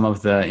share some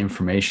of the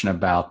information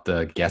about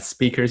the guest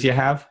speakers you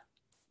have?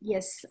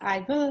 Yes,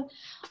 I will.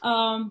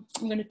 I'm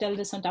going to tell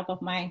this on top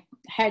of my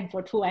head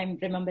for who I'm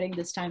remembering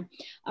this time.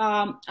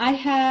 I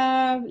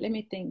have, let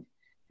me think.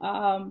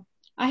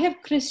 I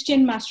have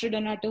Christian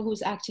Mastrodonato,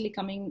 who's actually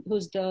coming,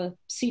 who's the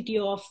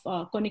CTO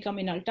of Konica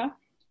Minolta.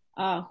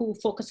 who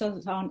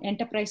focuses on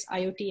enterprise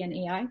IoT and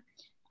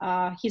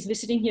AI. He's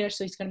visiting here,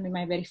 so he's going to be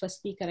my very first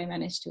speaker. I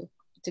managed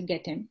to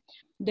get him.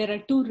 There are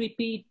two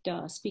repeat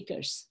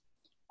speakers.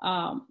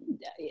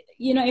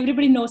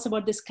 Everybody knows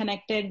about this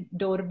connected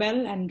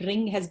doorbell, and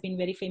Ring has been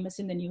very famous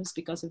in the news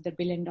because of the $1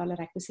 billion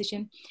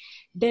acquisition.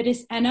 There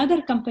is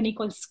another company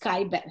called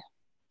Skybell,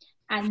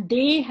 and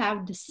they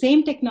have the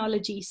same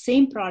technology,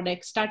 same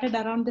product, started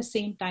around the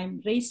same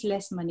time, raised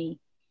less money.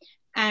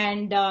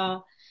 And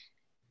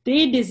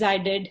they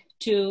decided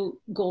to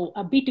go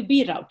a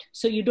B2B route.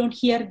 So you don't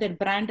hear their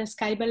brand as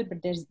Skybell,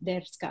 but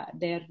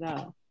their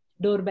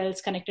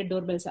doorbells, connected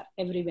doorbells are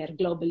everywhere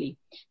globally.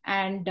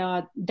 And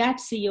that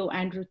CEO,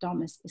 Andrew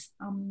Thomas, is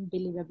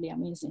unbelievably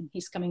amazing.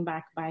 He's coming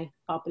back by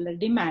popular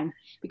demand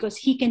because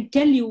he can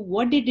tell you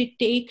what did it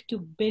take to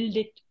build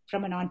it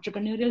from an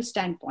entrepreneurial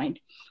standpoint.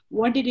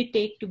 What did it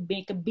take to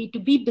make a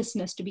B2B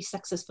business to be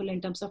successful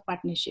in terms of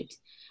partnerships?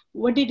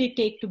 What did it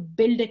take to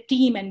build a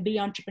team and be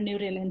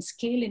entrepreneurial and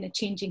scale in a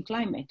changing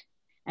climate?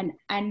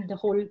 And the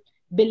whole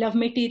bill of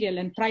material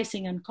and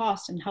pricing and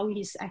cost, and how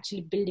he's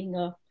actually building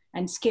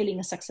and scaling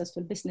a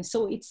successful business.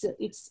 So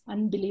it's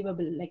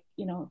unbelievable. Like,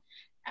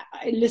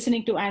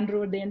 listening to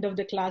Andrew at the end of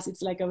the class,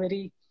 it's like a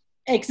very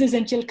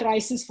existential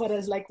crisis for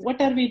us. Like,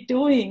 what are we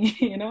doing?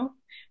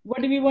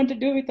 What do we want to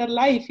do with our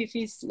life if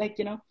he's like,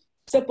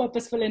 so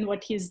purposeful in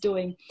what he's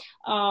doing?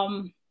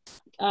 John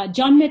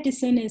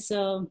Mattison is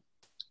a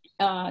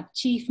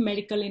Chief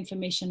Medical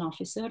Information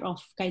Officer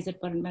of Kaiser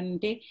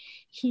Permanente.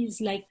 He's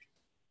like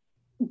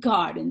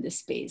God in this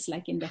space,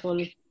 like in the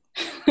whole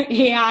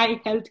AI,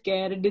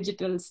 healthcare,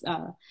 digital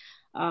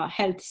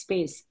health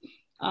space.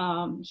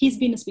 He's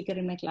been a speaker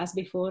in my class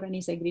before, and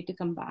he's agreed to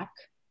come back.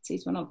 So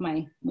he's one of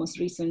my most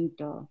recent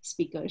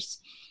speakers.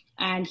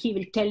 And he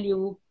will tell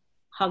you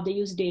how they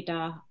use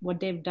data, what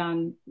they've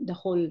done, the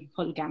whole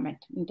gamut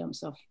in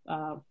terms of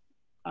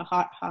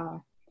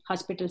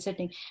hospital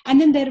setting. And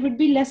then there would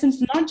be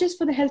lessons, not just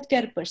for the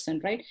healthcare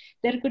person, right?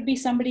 There could be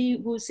somebody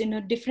who's in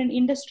a different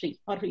industry,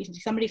 or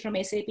somebody from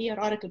SAP or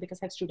Oracle, because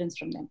I have students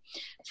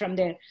from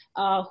there,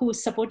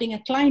 who's supporting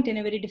a client in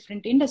a very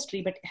different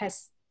industry, but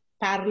has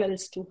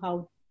parallels to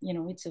how,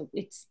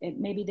 it's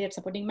maybe they're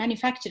supporting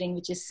manufacturing,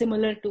 which is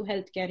similar to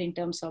healthcare in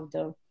terms of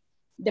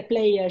the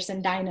players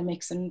and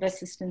dynamics and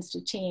resistance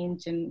to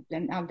change and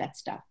all that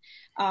stuff.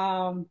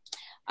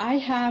 I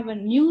have a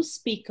new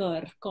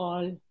speaker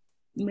called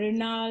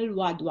Mrinal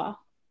Wadhwa,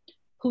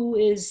 who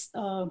is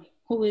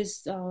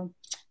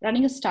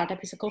running a startup.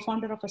 He's a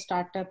co-founder of a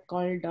startup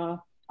called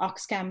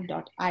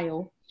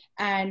Oxcam.io,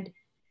 and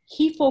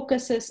he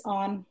focuses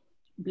on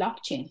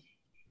blockchain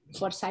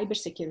for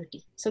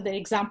cybersecurity. So the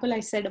example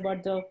I said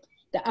about the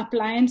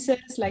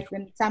appliances, like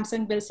when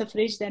Samsung builds a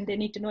fridge, then they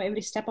need to know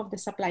every step of the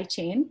supply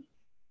chain,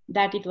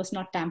 that it was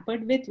not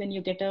tampered with when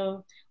you get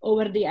a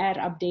over-the-air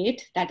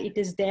update, that it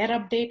is their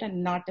update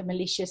and not a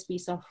malicious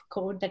piece of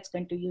code that's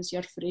going to use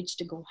your fridge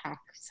to go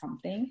hack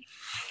something.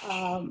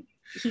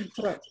 He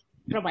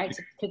provides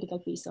a critical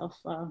piece of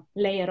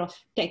layer of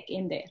tech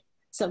in there.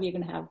 So we're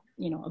going to have,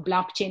 a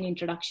blockchain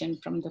introduction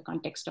from the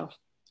context of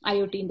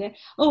IoT in there.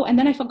 Oh, and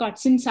then I forgot,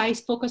 since I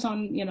focus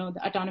on,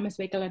 the autonomous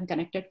vehicle and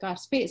connected car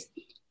space,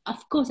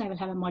 of course I will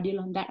have a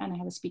module on that, and I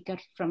have a speaker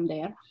from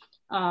there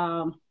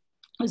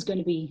who's going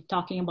to be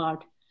talking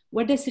about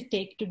what does it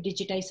take to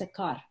digitize a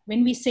car.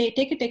 When we say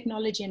take a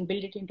technology and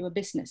build it into a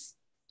business,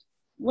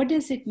 what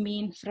does it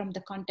mean from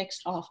the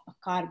context of a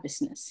car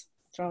business,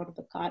 from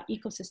the car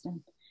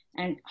ecosystem,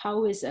 and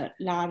how is a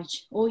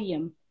large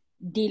OEM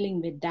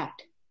dealing with that?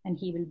 And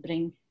he will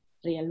bring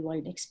real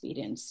world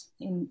experience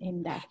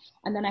in that.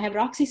 And then I have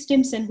Roxy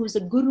Stimson, who's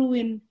a guru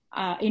in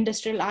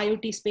industrial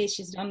IoT space.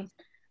 She's done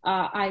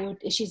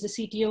IoT. She's the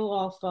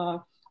CTO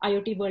of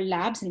IoT World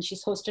Labs, and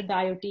she's hosted the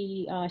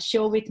IoT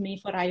show with me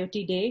for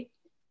IoT Day.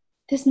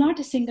 There's not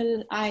a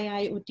single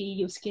IoT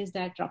use case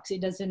that Roxy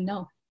doesn't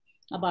know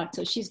about.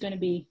 So she's going to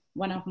be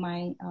one of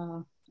my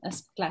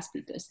class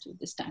speakers too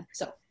this time.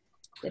 So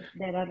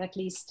there are at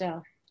least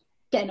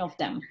 10 of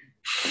them.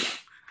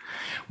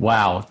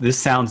 Wow, this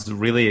sounds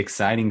really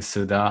exciting,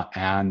 Sudha,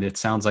 and it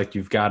sounds like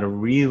you've got a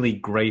really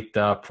great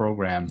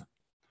program.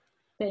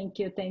 Thank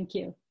you. Thank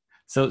you.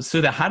 So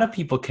Sudha, how do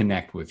people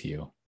connect with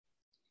you?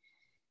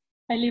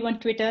 I live on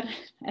Twitter,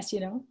 as you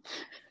know.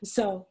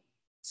 So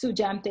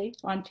Sudha Jamthe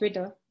on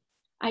Twitter.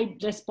 I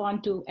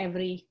respond to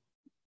every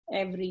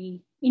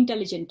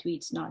intelligent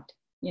tweets, not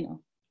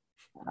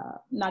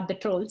the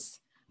trolls.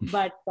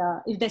 But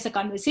if there's a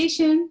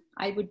conversation,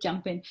 I would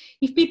jump in.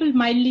 If people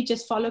mildly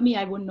just follow me,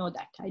 I wouldn't know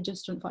that. I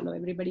just don't follow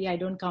everybody. I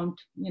don't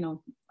count,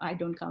 I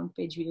don't count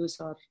page views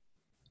or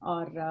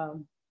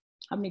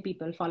how many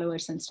people,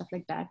 followers and stuff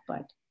like that.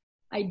 But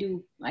I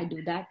do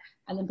that.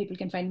 And then people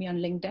can find me on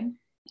LinkedIn.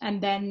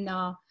 And then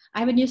I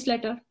have a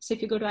newsletter. So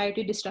if you go to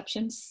IoT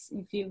Disruptions,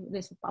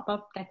 there's a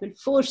pop-up that will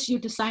force you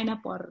to sign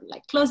up or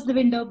like close the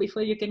window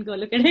before you can go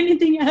look at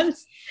anything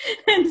else.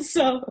 And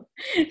so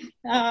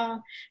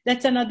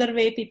that's another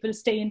way people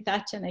stay in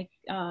touch, and I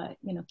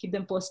keep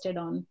them posted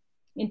on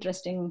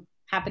interesting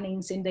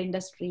happenings in the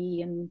industry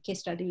and case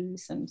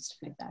studies and stuff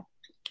like that.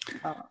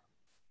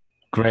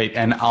 Great.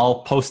 And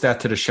I'll post that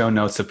to the show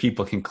notes so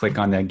people can click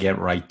on that and get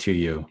right to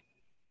you.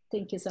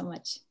 Thank you so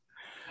much.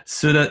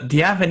 Sudha, do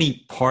you have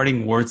any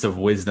parting words of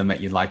wisdom that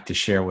you'd like to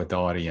share with the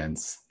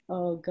audience?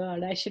 Oh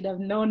God, I should have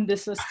known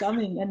this was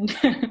coming and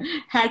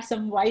had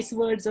some wise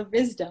words of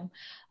wisdom.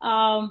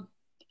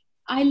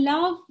 I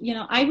love,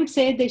 I would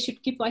say they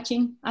should keep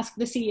watching Ask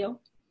the CEO,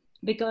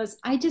 because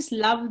I just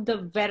love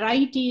the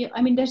variety.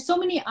 I mean, there's so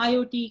many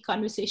IoT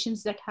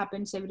conversations that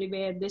happens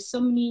everywhere. There's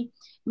so many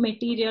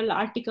material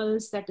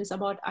articles that is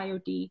about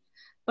IoT,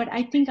 but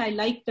I think I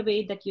like the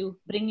way that you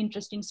bring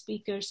interesting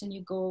speakers and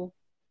you go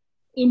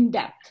in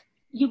depth.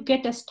 You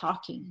get us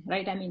talking,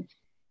 right? I mean,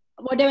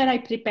 whatever I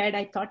prepared,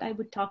 I thought I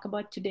would talk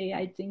about today,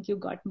 I think you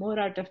got more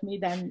out of me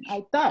than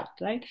I thought,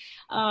 right?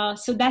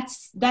 So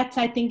that's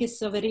I think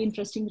is a very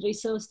interesting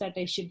resource that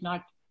I should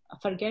not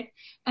forget.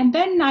 And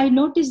then I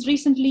noticed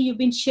recently you've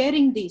been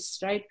sharing this,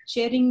 right?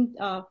 Sharing,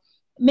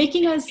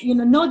 making us,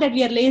 know that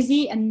we are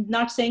lazy and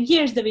not saying,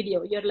 here's the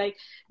video. You're like,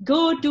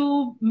 go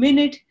to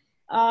minute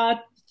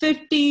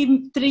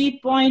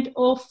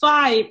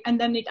 53.05 and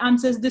then it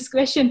answers this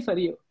question for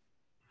you.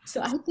 So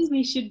I think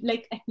we should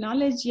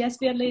acknowledge, yes,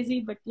 we are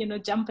lazy, but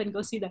jump and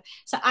go see that.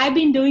 So I've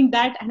been doing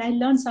that and I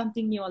learn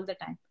something new all the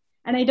time.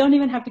 And I don't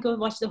even have to go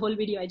watch the whole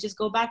video. I just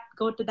go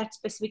to that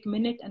specific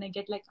minute and I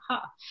get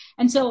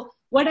And so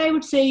what I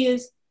would say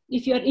is,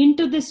 if you're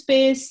into this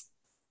space,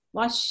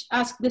 watch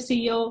Ask the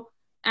CEO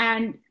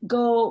and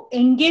go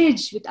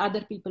engage with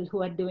other people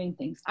who are doing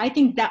things. I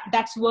think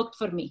that's worked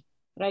for me,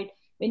 right?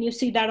 When you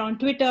see that on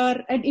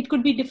Twitter, and it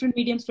could be different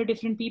mediums for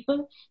different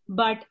people,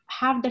 but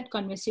have that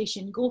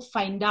conversation, go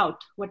find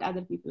out what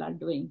other people are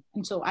doing.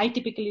 And so I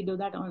typically do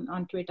that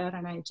on Twitter,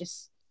 and I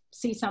just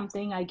see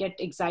something, I get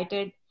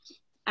excited.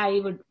 I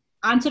would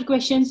answer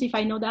questions if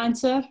I know the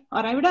answer,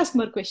 or I would ask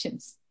more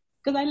questions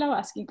because I love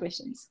asking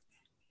questions.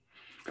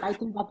 I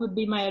think that would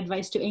be my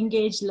advice: to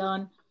engage,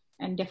 learn,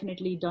 and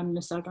definitely don't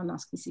miss out on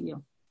Ask the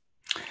CEO.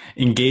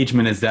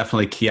 Engagement is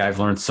definitely key. I've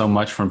learned so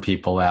much from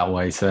people that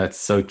way. So that's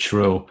so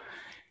true.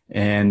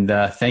 And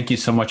thank you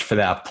so much for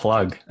that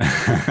plug.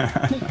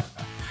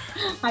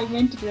 I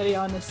meant it very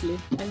honestly.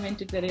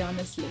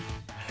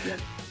 Yep.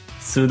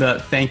 Sudha,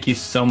 thank you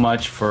so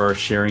much for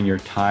sharing your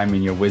time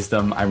and your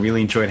wisdom. I really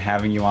enjoyed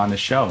having you on the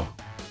show.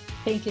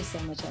 Thank you so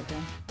much,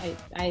 Avrohom.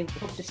 I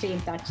hope to stay in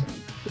touch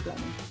and keep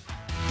learning.